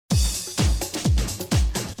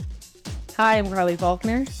Hi, I'm Carly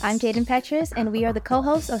Faulkner. I'm Jaden Petrus, and we are the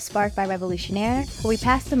co-hosts of Sparked by Revolutionaire, where we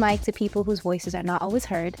pass the mic to people whose voices are not always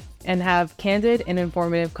heard And have candid and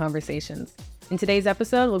informative conversations. In today's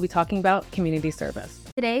episode, we'll be talking about community service.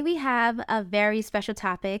 Today we have a very special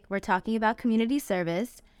topic. We're talking about community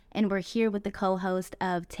service, and we're here with the co-host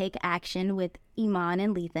of Take Action with Iman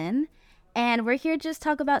and Lethan. And we're here to just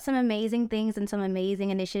talk about some amazing things and some amazing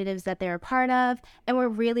initiatives that they're a part of, and we're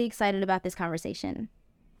really excited about this conversation.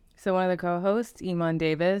 So one of the co-hosts, Iman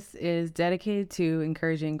Davis, is dedicated to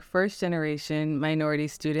encouraging first-generation minority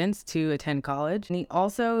students to attend college. And he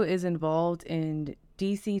also is involved in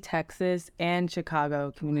DC, Texas, and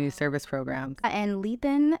Chicago community service programs. And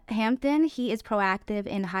Lethan Hampton, he is proactive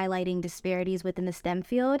in highlighting disparities within the STEM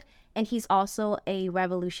field, and he's also a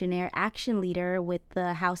revolutionary action leader with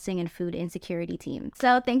the housing and food insecurity team.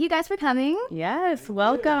 So thank you guys for coming. Yes,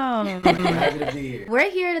 welcome. Happy to be here. We're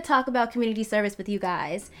here to talk about community service with you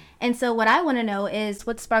guys. And so what I want to know is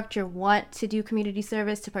what sparked your want to do community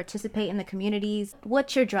service, to participate in the communities?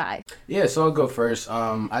 What's your drive? Yeah, so I'll go first.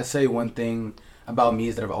 I'd say one thing about me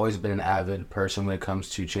is that I've always been an avid person when it comes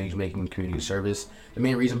to change making community service. The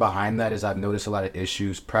main reason behind that is I've noticed a lot of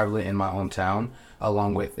issues prevalent in my hometown,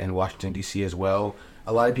 along with in Washington, D.C. as well.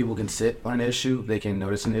 A lot of people can sit on an issue, they can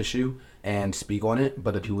notice an issue and speak on it,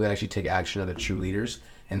 but the people that actually take action are the true leaders.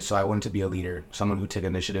 And so I wanted to be a leader, someone who took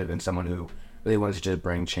initiative and someone who really wanted to just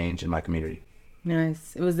bring change in my community.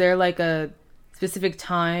 Nice. Was there like a specific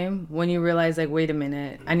time when you realized, like, wait a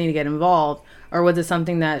minute, I need to get involved? Or was it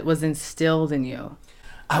something that was instilled in you?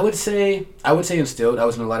 I would say instilled. I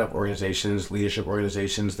was in a lot of organizations, leadership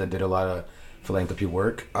organizations that did a lot of philanthropy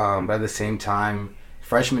work. But at the same time,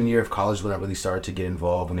 freshman year of college when I really started to get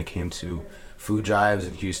involved when it came to food drives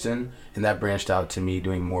in Houston, and that branched out to me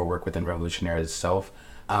doing more work within Revolutionary itself.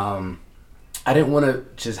 I didn't want to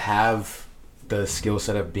just have the skill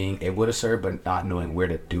set of being able to serve, but not knowing where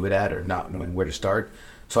to do it at or not knowing where to start.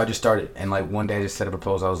 So I just started, and like one day I just set a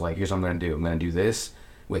proposal. I was like, here's what I'm going to do. I'm going to do this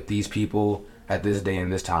with these people at this day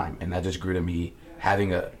and this time. And that just grew to me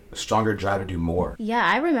having a stronger drive to do more. Yeah,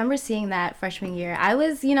 I remember seeing that freshman year. I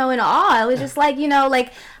was, in awe. I was just like,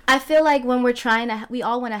 I feel like when we're we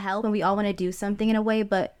all want to help and we all want to do something in a way,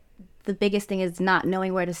 but the biggest thing is not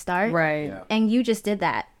knowing where to start. Right. Yeah. And you just did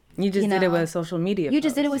that. You just did it with social media. You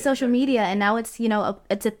just did it with social media, and now it's,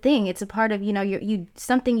 it's a thing. It's a part of, you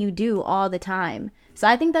something you do all the time. So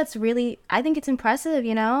I think it's impressive,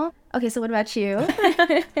 Okay, so what about you?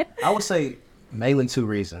 I would say mainly two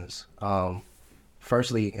reasons.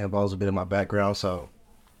 Firstly, it involves a bit of my background. So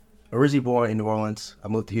originally born in New Orleans, I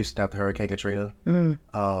moved to Houston after Hurricane Katrina. And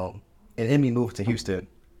in me moving to Houston,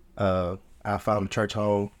 I found a church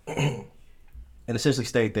home and essentially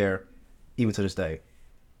stayed there even to this day.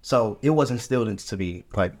 So it was instilled into me,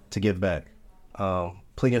 like, to give back.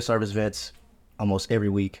 Plenty of service events almost every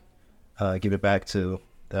week, give it back to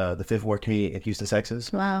the Fifth Ward community in Houston,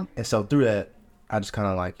 Texas. Wow. And so through that, I just kind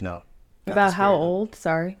of About how old?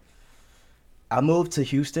 Sorry. I moved to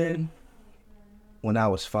Houston when I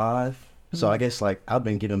was 5. So I guess I've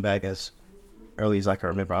been giving back as early as I can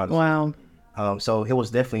remember, honestly. Wow. So it was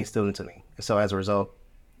definitely instilled into me. And so as a result,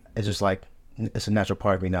 it's just it's a natural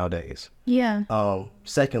part of me nowadays. Yeah.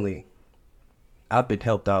 Secondly, I've been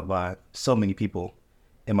helped out by so many people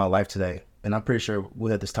in my life today. And I'm pretty sure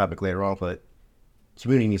we'll have this topic later on, but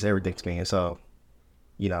community means everything to me. And so,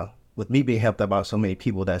 with me being helped out by so many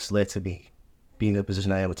people, that's led to me being in the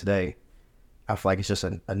position I am today. I feel like it's just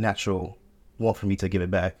a natural want for me to give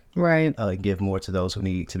it back. Right. Give more to those who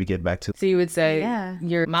need to be given back to. So you would say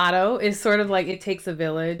your motto is sort of like, it takes a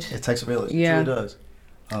village. It takes a village. Yeah. It truly does.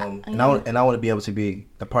 And I want to be able to be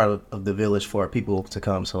a part of the village for people to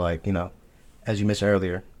come. So as you mentioned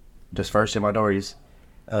earlier, just first gen minorities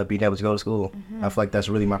being able to go to school. I feel like that's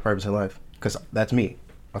really my purpose in life, because that's me.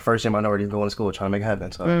 A first gen minority going to school, trying to make it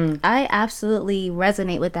happen. So I absolutely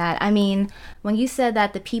resonate with that. I mean, when you said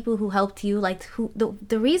that the people who helped you,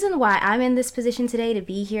 the reason why I'm in this position today to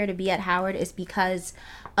be here, to be at Howard, is because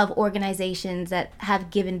of organizations that have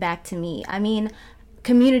given back to me. I mean,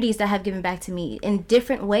 communities that have given back to me in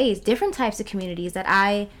different ways, different types of communities that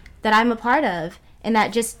I'm a part of, and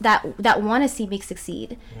that want to see me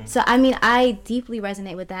succeed. So I mean, I deeply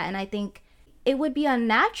resonate with that, and I think it would be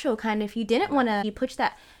unnatural kind of if you didn't want to push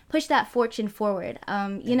that fortune forward.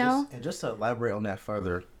 And just to elaborate on that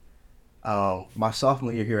further, my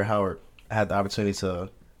sophomore year here at Howard, I had the opportunity to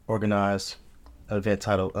organize an event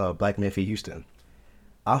titled Black Men Feed Houston.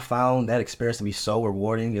 I found that experience to be so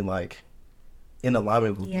rewarding and in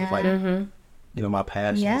alignment with my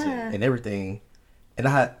passions and everything. And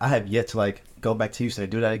I have yet to go back to Houston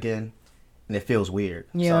and do that again. and it feels weird.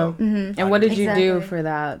 Yeah. So, And what did you do Exactly. for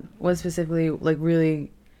that? What specifically like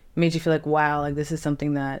really made you feel like, wow, like this is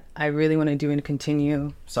something that I really want to do and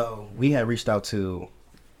continue? so we had reached out to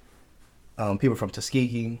people from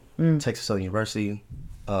Tuskegee, Texas Southern University,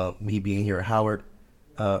 me being here at Howard,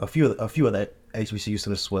 a few of the HBCU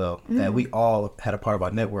students as well, that we all had a part of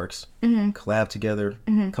our networks, collab together,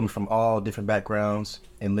 coming from all different backgrounds,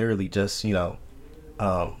 and literally just,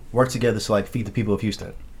 work together to like feed the people of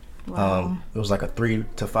Houston. It was like a 3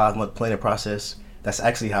 to 5 month planning process. That's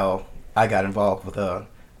actually how I got involved with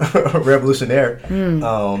Revolutionaire.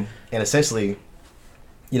 And essentially,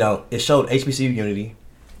 it showed HBCU unity.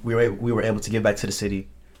 We were able to give back to the city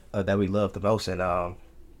that we loved the most, and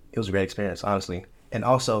it was a great experience, honestly. And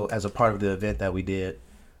also, as a part of the event that we did,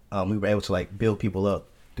 we were able to like build people up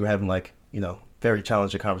through having like very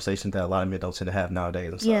challenging conversations that a lot of men don't tend to have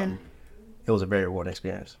nowadays. And so Yeah. it was a very rewarding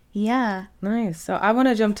experience. Yeah. Nice. So I want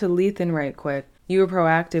to jump to Lethan right quick. You were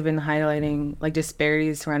proactive in highlighting like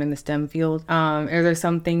disparities surrounding the STEM field. Are there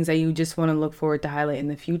some things that you just want to look forward to highlight in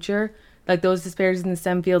the future? Like those disparities in the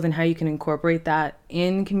STEM field and how you can incorporate that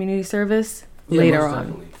in community service later most on?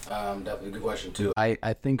 Definitely. Definitely a good question too.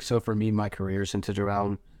 I think so. For me, my career is centered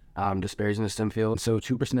around disparities in the STEM field. So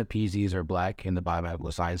 2% of PZs are Black in the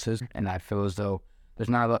biomedical sciences, and I feel as though there's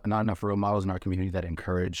not enough role models in our community that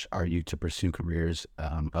encourage our youth to pursue careers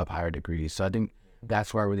of higher degrees. So I think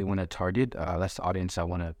that's where I really want to target. That's the audience I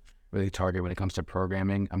want to really target when it comes to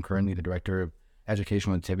programming. I'm currently the director of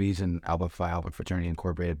educational activities in Alpha Phi Alpha Fraternity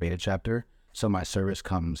Incorporated Beta Chapter. So my service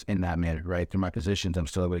comes in that manner, right? Through my positions, I'm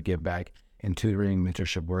still able to give back in tutoring,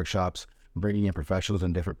 mentorship workshops, bringing in professionals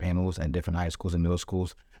in different panels and different high schools and middle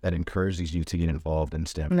schools that encourage these youth to get involved in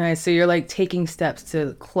STEM. Nice. So you're like taking steps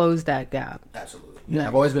to close that gap. Absolutely. Yeah,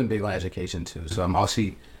 I've always been big on education too. So I'm also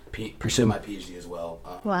pursuing my PhD as well.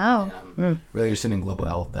 Wow. And I'm really interested in global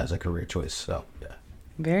health as a career choice. So yeah.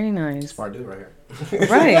 Very nice. Smart dude right here.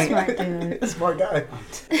 Right. Smart guy.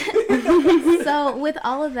 So with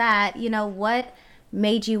all of that, what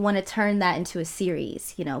made you want to turn that into a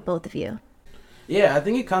series, both of you? Yeah, I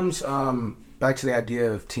think it comes back to the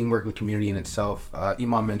idea of teamwork and community in itself.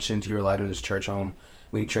 Iman mentioned you were allowed in his church home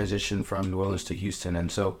when he transitioned from New Orleans to Houston.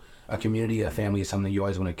 And so a community, a family is something you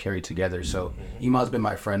always want to carry together. So Iman's been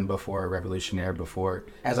my friend before Revolutionaire, before.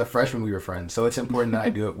 As a freshman, we were friends. So it's important that I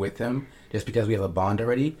do it with him just because we have a bond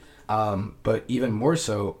already. But even more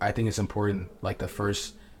so, I think it's important, like the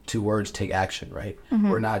first 2 words, take action, right?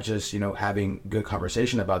 We're not just, having good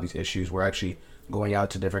conversation about these issues. We're actually going out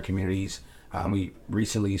to different communities. We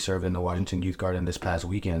recently served in the Washington Youth Garden this past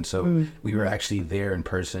weekend. So we were actually there in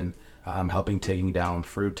person, helping taking down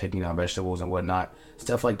fruit, taking down vegetables and whatnot.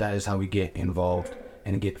 Stuff like that is how we get involved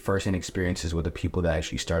and get first-hand experiences with the people that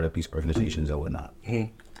actually start up these organizations and whatnot.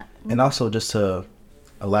 And also, just to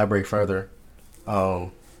elaborate further,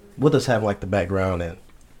 with us having like the background and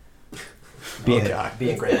being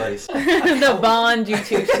great buddies, The bond you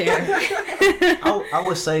two share. I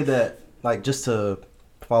would say that, like, just to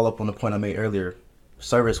follow up on the point I made earlier,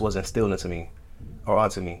 service was instilled into me or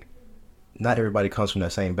onto me. Not everybody comes from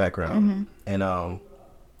that same background, and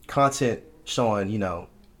content showing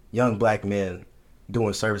young Black men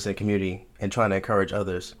doing service in the community and trying to encourage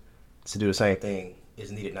others to do the same thing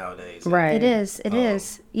is needed nowadays. Right. It is. It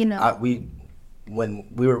is. When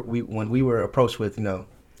we were approached with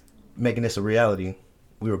making this a reality,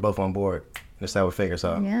 we were both on board. That's how we figured.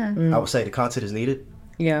 So Yeah. I would say the content is needed.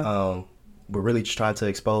 Yeah. We're really just trying to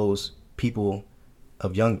expose people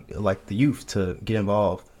of young, like the youth, to get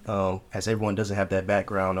involved, as everyone doesn't have that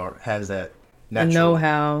background or has that The natural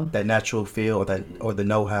know-how. that natural feel or the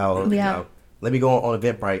know-how. Or, Yeah. Let me go on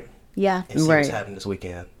Eventbrite Yeah. and see Right. what's happening this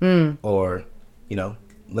weekend. Or,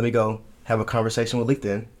 let me go have a conversation with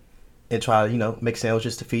Lethan and try to, make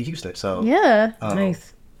sandwiches to feed Houston. So Yeah.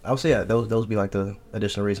 Nice. I would say, yeah, those would be like the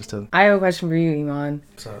additional reasons too. I have a question for you, Iman.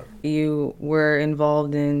 So You were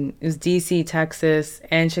involved in it was DC, Texas,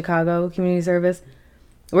 and Chicago community service.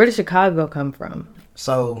 Where did Chicago come from?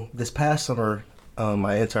 So this past summer,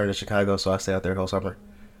 I interned in Chicago, so I stayed out there the whole summer.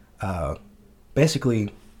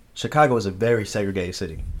 Basically, Chicago is a very segregated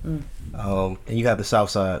city. And you have the South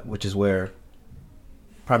Side, which is where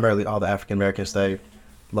primarily all the African Americans stay,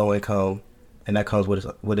 low income, and that comes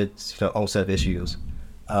with its own set of issues.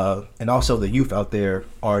 And also the youth out there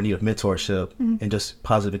are in need of mentorship and just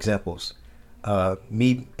positive examples.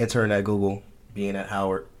 Me interning at Google, being at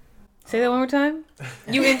Howard. Say that one more time.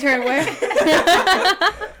 You interned where?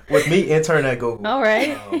 With me interning at Google. All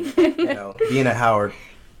right. Being at Howard,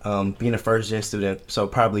 being a first gen student, so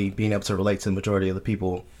probably being able to relate to the majority of the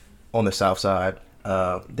people on the South Side.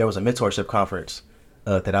 There was a mentorship conference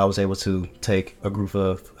that I was able to take a group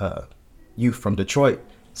of youth from Detroit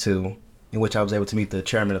to, in which I was able to meet the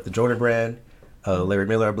chairman of the Jordan brand, Larry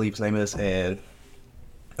Miller, I believe his name is, and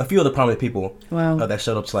a few other prominent people that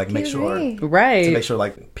showed up to like make sure, right, to make sure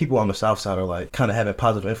like people on the South Side are like kind of having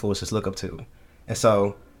positive influences to look up to. And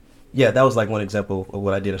so, yeah, that was like one example of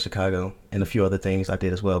what I did in Chicago, and a few other things I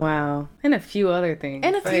did as well. Wow, and a few other things.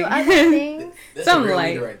 And a few other things. Some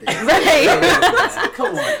like right there. right.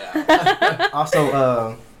 Come on now.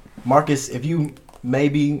 Also, Marcus, if you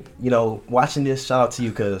maybe, watching this, shout out to you,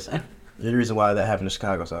 because you're the reason why that happened in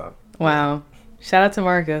Chicago. So Wow. Shout out to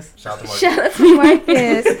Marcus. shout out to Marcus. Shout out to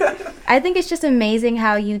Marcus. I think it's just amazing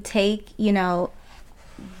how you take, your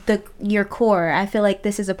core. I feel like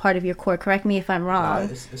this is a part of your core. Correct me if I'm wrong.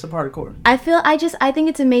 It's a part of core. I think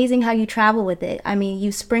it's amazing how you travel with it. I mean,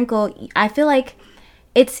 you sprinkle. I feel like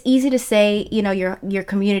it's easy to say, your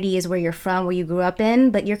community is where you're from, where you grew up in,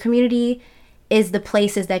 but your community is the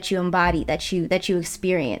places that you embody, that you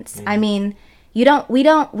experience. I mean, we live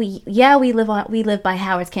by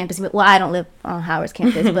Howard's campus. Well, I don't live on Howard's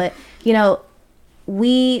campus, but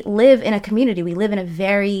we live in a community. We live in a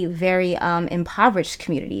very, very impoverished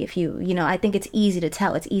community. I think it's easy to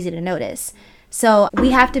tell. It's easy to notice. So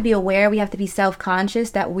we have to be aware. We have to be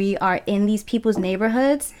self-conscious that we are in these people's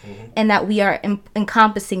neighborhoods, and that we are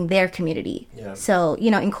encompassing their community. Yeah. So,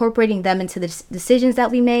 incorporating them into the decisions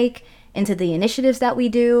that we make, into the initiatives that we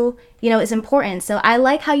do, is important. So I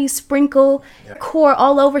like how you sprinkle core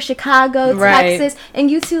all over Chicago, right. Texas,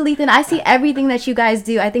 and you too, Lethan. I see everything that you guys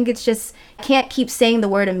do. I think it's just, can't keep saying the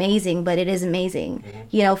word amazing, but it is amazing,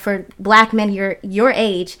 for Black men your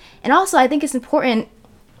age. And also, I think it's important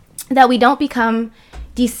that we don't become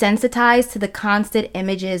desensitized to the constant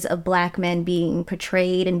images of Black men being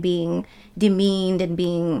portrayed and being demeaned and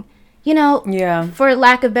being, for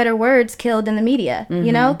lack of better words, killed in the media,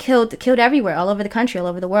 killed everywhere, all over the country, all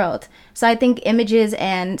over the world. So I think images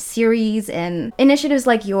and series and initiatives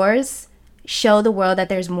like yours show the world that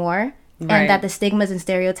there's more, right. And that the stigmas and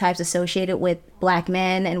stereotypes associated with Black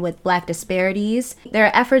men and with Black disparities, there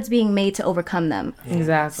are efforts being made to overcome them.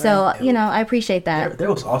 Exactly. So, I appreciate that.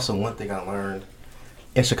 There was also one thing I learned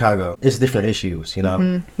in Chicago. It's different issues,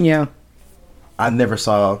 Yeah. I never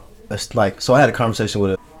saw, so I had a conversation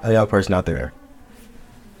with a young person out there.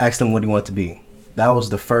 Asked them what he wanted to be. That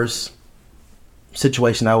was the first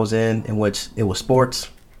situation I was in which it was sports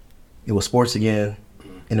again,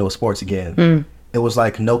 and it was sports again. It was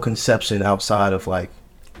like no conception outside of like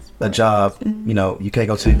a job. You can't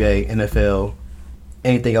go to the NBA, NFL,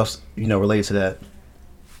 anything else, related to that.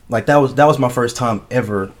 Like that was my first time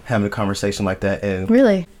ever having a conversation like that. And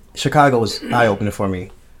really, Chicago was eye-opening for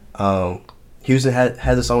me. Houston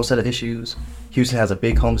has its own set of issues. Houston has a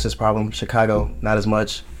big homelessness problem. Chicago, not as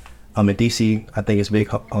much. In DC, I think it's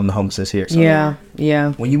big on the homelessness here. So yeah.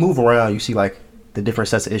 When you move around, you see like the different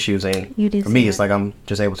sets of issues, and for me, it's like I'm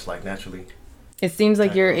just able to like naturally. It seems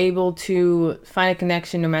like you're able to find a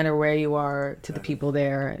connection no matter where you are to the people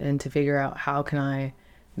there, and to figure out how can I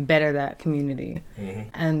better that community.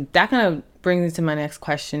 And that kind of brings me to my next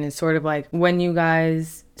question. Is sort of like, when you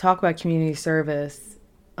guys talk about community service,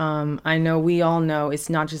 I know we all know it's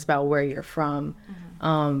not just about where you're from,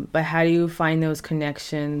 but how do you find those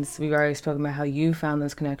connections? We've already spoken about how you found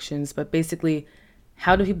those connections, but basically,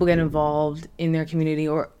 how do people get involved in their community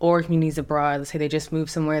or communities abroad? Let's say they just moved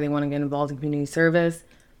somewhere, they want to get involved in community service.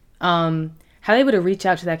 How are they able to reach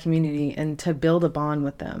out to that community and to build a bond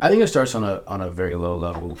with them? I think it starts on a very low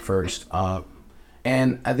level first.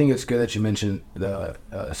 And I think it's good that you mentioned the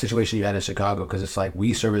situation you had in Chicago, because it's like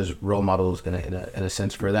we serve as role models in a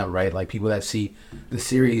sense for them, right? Like people that see the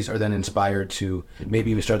series are then inspired to maybe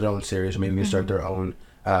even start their own series, or maybe even start their own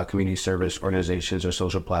community service organizations or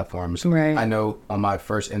social platforms. Right. I know on my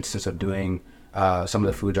first instance of doing some of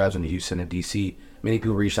the food drives in Houston and DC, many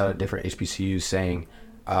people reached out at different HBCUs saying,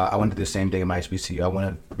 I want to do the same thing in my HBCU. I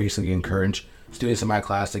want to basically encourage students in my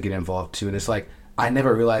class to get involved too. And it's like, I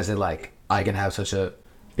never realized that like I can have such a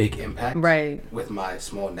big impact with my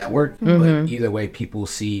small network. But either way, people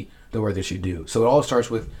see the work that you do. So it all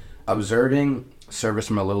starts with observing service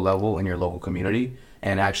from a low level in your local community,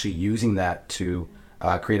 and actually using that to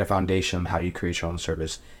create a foundation of how you create your own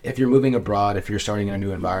service. If you're moving abroad, if you're starting in a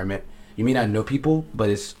new environment, you may not know people, but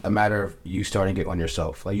it's a matter of you starting it on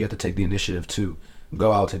yourself. Like you have to take the initiative to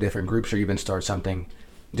go out to different groups, or even start something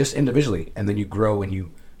just individually, and then you grow and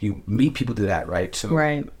you meet people to that, right? So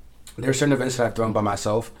there are certain events that I've thrown by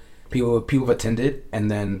myself. People have attended, and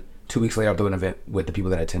then 2 weeks later I'll do an event with the people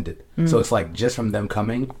that attended. So it's like just from them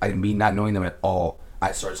coming, me not knowing them at all,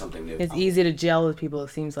 I started something new. It's easy to gel with people, it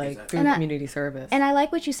seems like, Exactly. through And community service. And I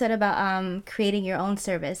like what you said about creating your own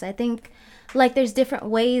service. I think like there's different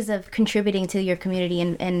ways of contributing to your community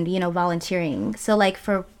and you know, volunteering. So like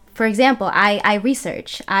for example, I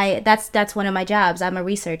research. That's one of my jobs. I'm a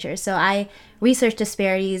researcher. So I research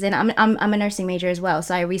disparities, and I'm a nursing major as well.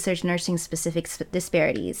 So I research nursing specific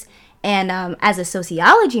disparities. And as a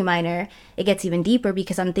sociology minor, it gets even deeper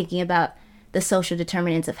because I'm thinking about the social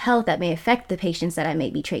determinants of health that may affect the patients that I may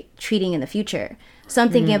be treating in the future. So I'm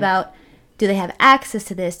thinking about, do they have access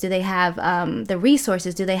to this? Do they have the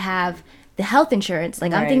resources? Do they have the health insurance?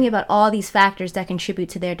 Like I'm thinking about all these factors that contribute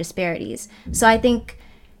to their disparities. So I think,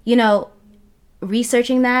 you know,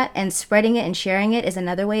 researching that and spreading it and sharing it is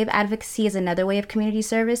another way of advocacy, is another way of community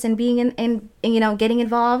service and being in you know, getting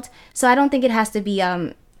involved. So I don't think it has to be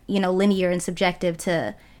you know, linear and subjective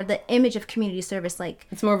to the image of community service. Like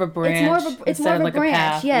it's more of a branch. It's more of a like branch.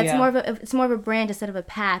 path. Yeah, it's more of a branch instead of a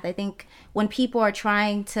path. I think when people are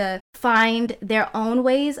trying to find their own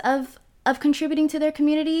ways of contributing to their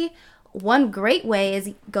community, one great way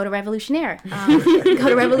is go to Revolutionaire. Go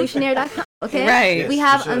to revolutionaire.com. Okay, Right. Yes, we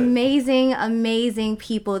have for sure. amazing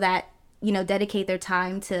people that, you know, dedicate their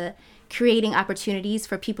time to creating opportunities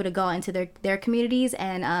for people to go into their communities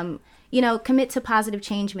and you know, commit to positive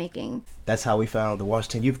change making. That's how we found the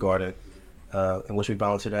Washington Youth Garden, in which we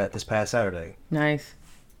volunteered at this past Saturday. Nice.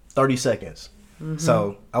 30 seconds.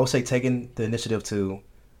 So I would say taking the initiative to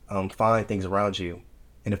find things around you.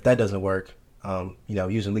 And if that doesn't work, you know,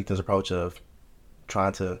 using Lethan's approach of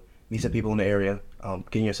trying to meet some people in the area,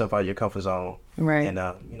 getting yourself out of your comfort zone. Right. And,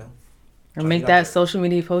 you know. Or make that social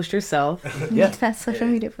media post yourself. Yeah. That's social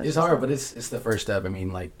media. It's hard, but it's the first step. I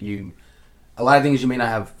mean, like a lot of things you may not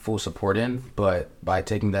have full support in, but by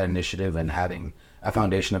taking that initiative and having a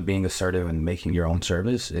foundation of being assertive and making your own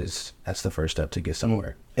service, that's the first step to get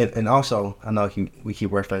somewhere. And also, I know we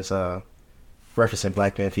keep referencing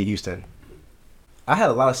Black Men Feed Houston. I had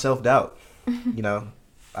a lot of self-doubt. You know,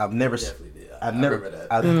 I've never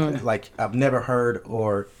heard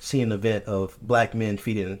or seen an event of Black men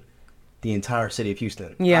feeding the entire city of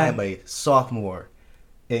Houston. Yeah. I am a sophomore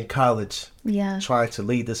in college, Yeah. trying to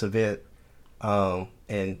lead this event,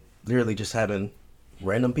 and literally just having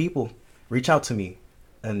random people reach out to me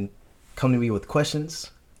and come to me with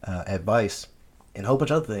questions, advice, and a whole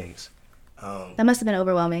bunch of other things. That must have been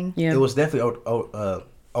overwhelming. Yeah. It was definitely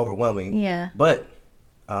overwhelming. Yeah. But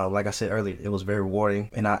like I said earlier, it was very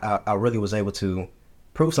rewarding, and I really was able to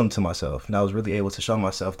prove something to myself, and I was really able to show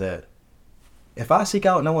myself that if I seek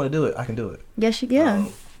out and I want to do it, I can do it. Yes, yeah.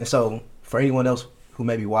 And so for anyone else who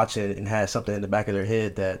may be watching and has something in the back of their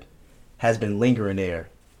head that has been lingering there,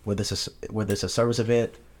 whether it's a service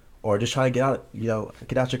event or just trying to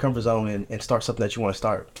get out your comfort zone and start something that you want to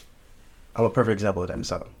start. I'm a perfect example of that.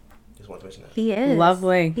 So just want to mention that. He is.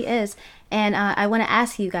 Lovely. He is. And I want to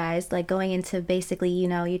ask you guys, like going into basically, you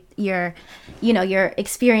know, your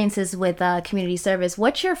experiences with community service.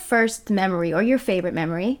 What's your first memory or your favorite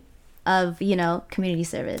memory of, you know, community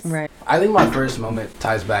service? Right. I think my first moment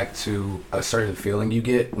ties back to a certain feeling you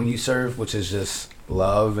get when you serve, which is just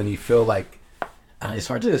love, and you feel like it's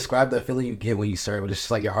hard to describe the feeling you get when you serve, but it's just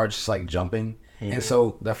like your heart's just like jumping. Mm-hmm. And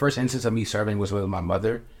so the first instance of me serving was with my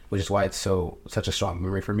mother, which is why it's such a strong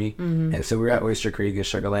memory for me. Mm-hmm. And so we were at Oyster Creek at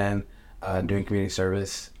Sugar Land doing community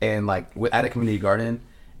service, and like at a community garden,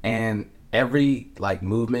 and every like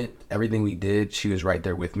movement, everything we did, she was right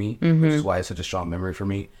there with me, which is why it's such a strong memory for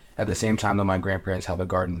me. At the same time, though, my grandparents have a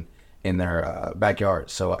garden in their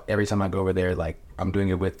backyard, so every time I go over there, like I'm doing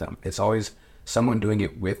it with them. It's always someone doing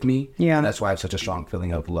it with me. Yeah. And that's why I have such a strong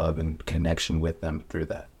feeling of love and connection with them through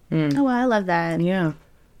that. Oh, I love that. Yeah.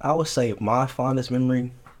 I would say my fondest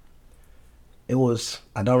memory, I don't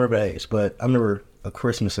remember the age, but I remember a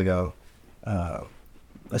Christmas ago.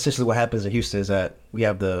 Essentially what happens in Houston is that we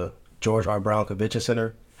have the George R. Brown Convention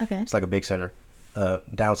Center. Okay. It's like a big center,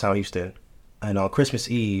 downtown Houston. And on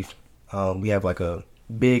Christmas Eve, we have like a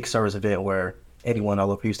big service event where anyone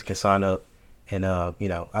all over Houston can sign up and, you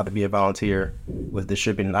know, either be a volunteer with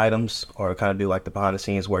distributing items or kind of do like the behind the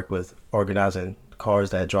scenes work with organizing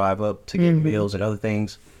cars that drive up to get meals and other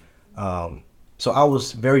things. So I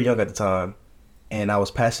was very young at the time, and I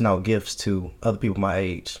was passing out gifts to other people my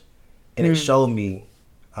age. And it showed me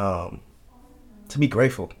to be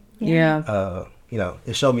grateful. Yeah. You know,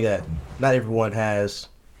 it showed me that not everyone has,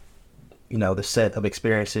 you know, the set of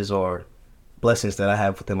experiences or blessings that I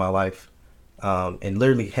have within my life. And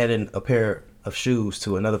literally handing a pair of shoes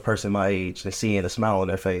to another person my age and seeing a smile on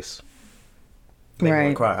their face made me want Right.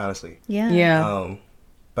 to cry, honestly. Yeah. Yeah.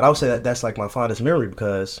 But I would say that that's like my fondest memory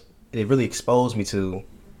because it really exposed me to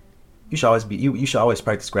you should always be you should always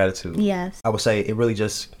practice gratitude. Yes. I would say it really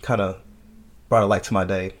just kind of brought a light to my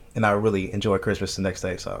day, and I really enjoyed Christmas the next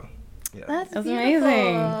day. So yeah. That's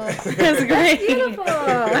amazing. beautiful. That's great. Beautiful.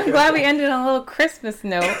 I'm glad we ended on a little Christmas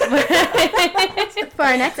note. For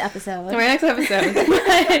our next episode. For our next episode.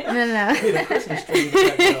 No.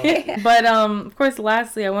 But of course,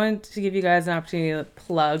 lastly, I wanted to give you guys an opportunity to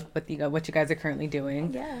plug what you guys are currently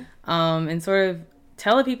doing. Yeah. And sort of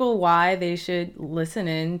tell the people why they should listen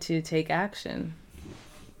in to Take Action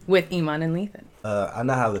with Iman and Lethan. I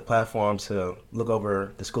now have the platform to look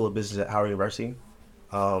over the School of Business at Howard University.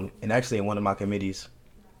 And actually in one of my committees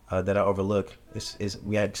that I overlook is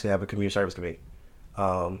we actually have a community service committee.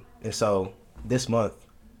 And so this month,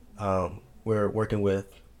 we're working with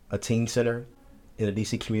a teen center in the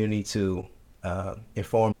DC community to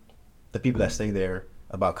inform the people that stay there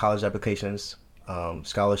about college applications,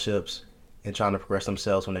 scholarships, and trying to progress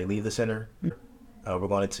themselves when they leave the center. We're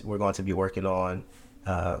going to be working on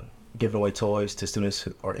giving away toys to students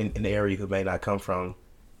who are in the area who may not come from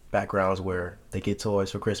backgrounds where they get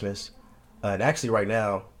toys for Christmas. And actually right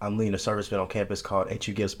now, I'm leading a service event on campus called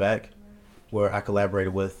HU Gives Back, where I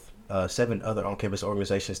collaborated with 7 other on-campus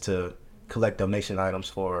organizations to collect donation items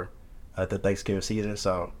for the Thanksgiving season.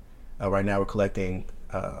 So right now we're collecting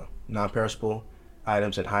non-perishable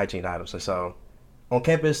items and hygiene items. And so on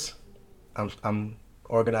campus, I'm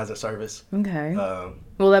organizing service. Okay.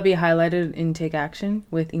 Will that be highlighted in Take Action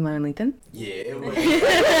with Iman and Lethan? Yeah, it was.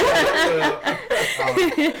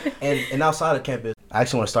 And outside of campus, I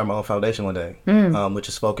actually want to start my own foundation one day, which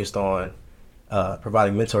is focused on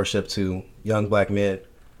providing mentorship to young Black men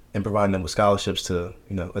and providing them with scholarships to,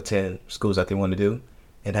 attend schools that they want to do,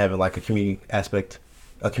 and having like a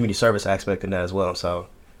community service aspect in that as well. So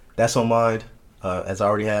that's on mind. As I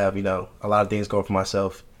already have, a lot of things going for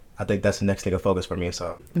myself. I think that's the next thing of focus for me.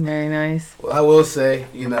 So very nice. Well, I will say,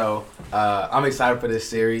 I'm excited for this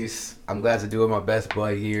series. I'm glad to do it with my best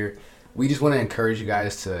bud here. We just want to encourage you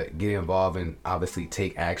guys to get involved and obviously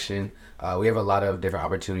take action. We have a lot of different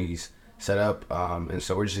opportunities set up, and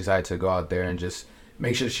so we're just excited to go out there and just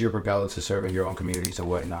make sure that you're propelled to serve in your own communities and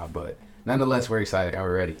whatnot. But nonetheless, we're excited and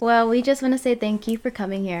we're ready. Well, we just want to say thank you for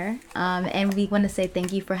coming here. And we want to say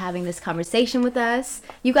thank you for having this conversation with us.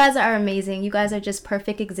 You guys are amazing. You guys are just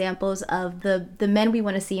perfect examples of the men we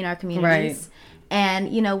want to see in our communities. Right.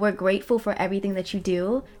 And, we're grateful for everything that you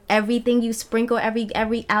do. Everything you sprinkle,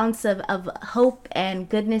 every ounce of hope and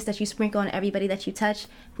goodness that you sprinkle on everybody that you touch,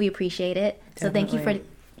 we appreciate it. So thank you for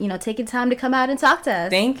taking time to come out and talk to us.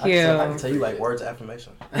 Thank you. I can tell you like words of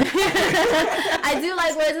affirmation. I do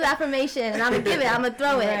like words of affirmation, and I'm going to give it. I'm going to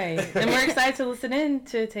throw it. Right. And we're excited to listen in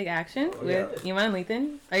to Take Action with Iman and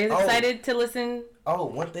Lethan. Are you excited to listen? Oh,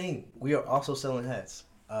 one thing. We are also selling hats.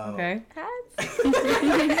 Okay.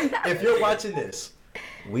 If you're watching this,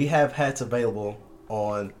 we have hats available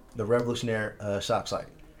on the Revolutionary shop site.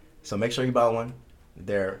 So make sure you buy one.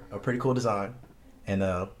 They're a pretty cool design.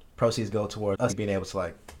 And proceeds go towards us being able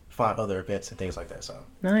to find other events and things like that. So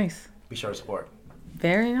Nice. be sure to support.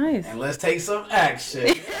 Very nice. And let's take some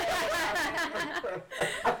action.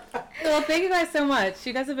 Well, thank you guys so much.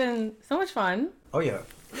 You guys have been so much fun. Oh yeah,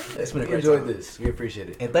 it's been a We great enjoyed time. this. We appreciate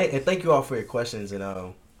it. And thank you all for your questions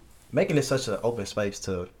and making this such an open space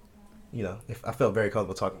to, if I felt very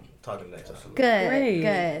comfortable talking today. So. Good, Great.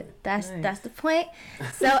 good. That's Nice. that's the point.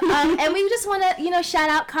 So, and we just want to, shout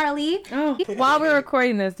out Carly. Oh, while we're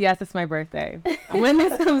recording this, yes, it's my birthday. When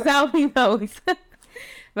this comes out, who knows?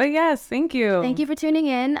 But yes, thank you. Thank you for tuning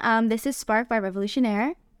in. This is Spark by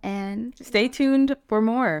Revolutionaire, and Stay tuned for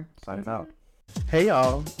more. Signing out. Hey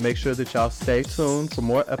y'all, make sure that y'all stay tuned for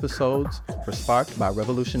more episodes for Sparked by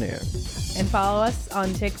Revolutionaire. And follow us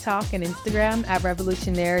on TikTok and Instagram at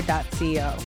revolutionaire.co.